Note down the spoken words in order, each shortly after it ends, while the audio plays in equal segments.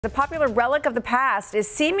The popular relic of the past is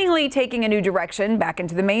seemingly taking a new direction back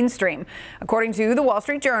into the mainstream. According to the Wall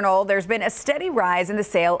Street Journal, there's been a steady rise in the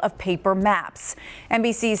sale of paper maps.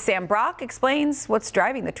 NBC's Sam Brock explains what's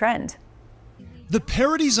driving the trend. The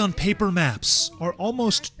parodies on paper maps are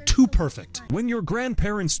almost too perfect. When your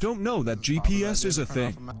grandparents don't know that GPS is a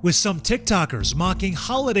thing. With some TikTokers mocking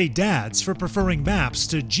holiday dads for preferring maps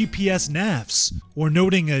to GPS navs, or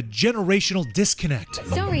noting a generational disconnect.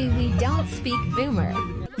 Sorry, we don't speak boomer.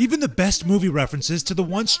 Even the best movie references to the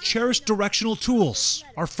once cherished directional tools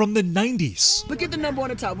are from the 90s. Look at the number on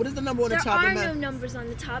the top. What is the number on the top? There are no numbers on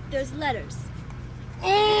the top, there's letters.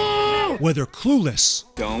 Whether clueless.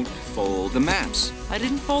 Don't fold the maps. I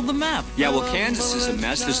didn't fold the map. Yeah, well, Kansas is a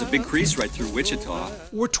mess. There's a big crease right through Wichita.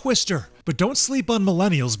 Or Twister. But don't sleep on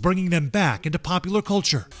millennials bringing them back into popular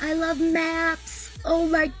culture. I love maps. Oh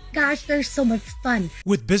my gosh, they're so much fun.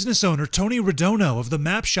 With business owner Tony Redono of the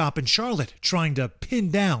Map Shop in Charlotte trying to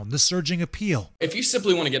pin down the surging appeal. If you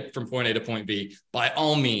simply want to get from point A to point B, by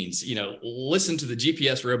all means, listen to the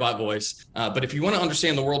GPS robot voice. But if you want to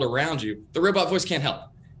understand the world around you, the robot voice can't help.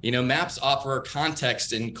 Maps offer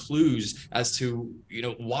context and clues as to,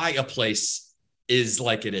 why a place is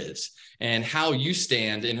like it is and how you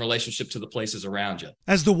stand in relationship to the places around you.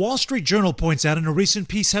 As the Wall Street Journal points out in a recent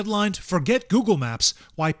piece headlined, "Forget Google Maps,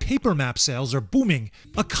 Why Paper Map Sales Are Booming,"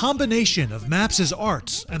 a combination of maps as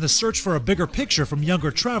art and the search for a bigger picture from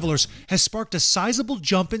younger travelers has sparked a sizable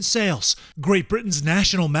jump in sales. Great Britain's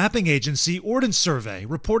national mapping agency Ordnance Survey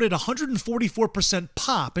reported 144%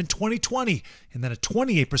 pop in 2020 and then a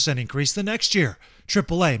 28% increase the next year.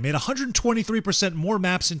 AAA made 123% more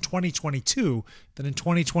maps in 2022 than in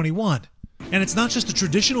 2021. And it's not just the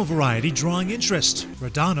traditional variety drawing interest.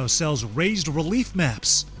 Redono sells raised relief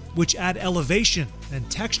maps, which add elevation and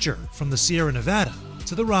texture from the Sierra Nevada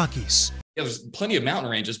to the Rockies. Yeah, there's plenty of mountain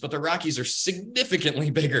ranges, but the Rockies are significantly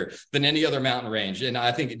bigger than any other mountain range. And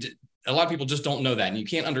I think a lot of people just don't know that. And you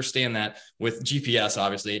can't understand that with GPS,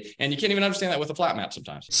 obviously. And you can't even understand that with a flat map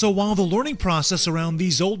sometimes. So while the learning process around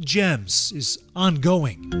these old gems is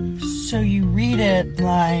ongoing. So you read it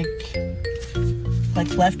like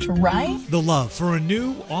left to right? The love for a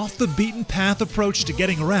new, off-the-beaten-path approach to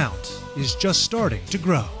getting around is just starting to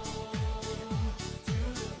grow.